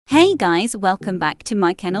Hey guys, welcome back to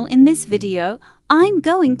my channel. In this video, I'm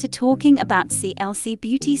going to talking about CLC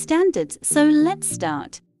beauty standards, so let's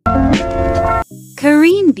start.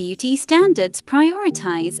 Korean beauty standards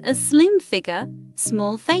prioritize a slim figure,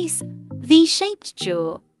 small face, V-shaped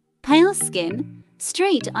jaw, pale skin,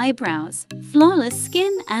 straight eyebrows, flawless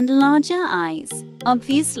skin, and larger eyes.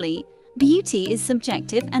 Obviously, beauty is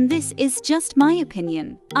subjective and this is just my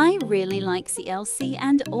opinion. I really like CLC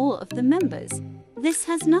and all of the members. This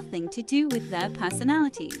has nothing to do with their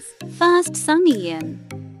personalities. First, Sung Yeon.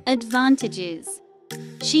 Advantages.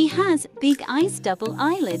 She has big eyes, double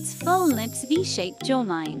eyelids, full lips, V-shaped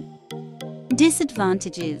jawline.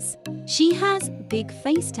 Disadvantages. She has big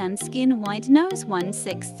face, tan skin, wide nose,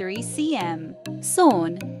 163 cm.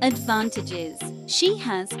 Sawn. Advantages. She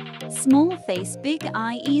has small face, big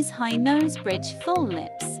eyes, high nose bridge, full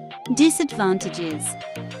lips. Disadvantages.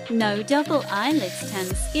 No double eyelids, tan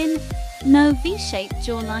skin, no V-shaped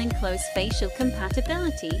jawline, close facial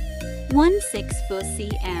compatibility, 164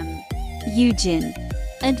 cm. Yujin.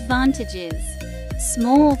 Advantages.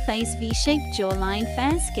 Small face, V-shaped jawline,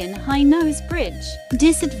 fair skin, high nose bridge.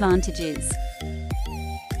 Disadvantages.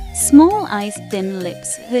 Small eyes, thin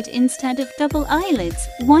lips, hood instead of double eyelids,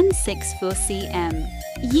 164 cm.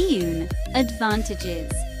 Yoon.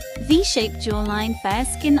 Advantages. V-shaped jawline, fair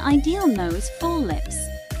skin, ideal nose, full lips.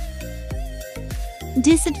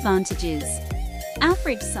 Disadvantages.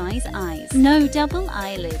 Average size eyes, no double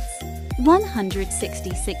eyelids,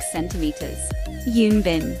 166 centimeters.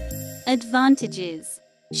 Yoonbin. Advantages.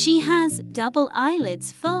 She has double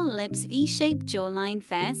eyelids, full lips, V-shaped jawline,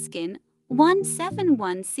 fair skin,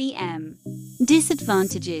 171 cm.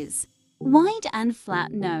 Disadvantages. Wide and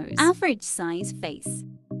flat nose, average size face.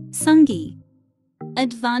 Sungi.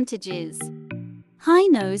 Advantages. High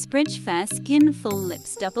nose bridge, fair skin, full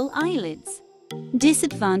lips, double eyelids.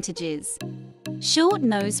 Disadvantages. Short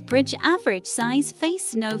nose bridge, average size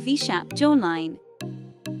face, no V-shaped jawline.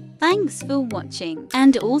 Thanks for watching.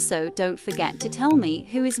 And also don't forget to tell me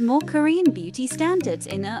who is more Korean beauty standards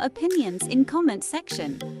in our opinions in comment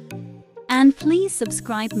section. And please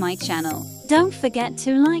subscribe my channel. Don't forget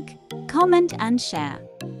to like, comment and share.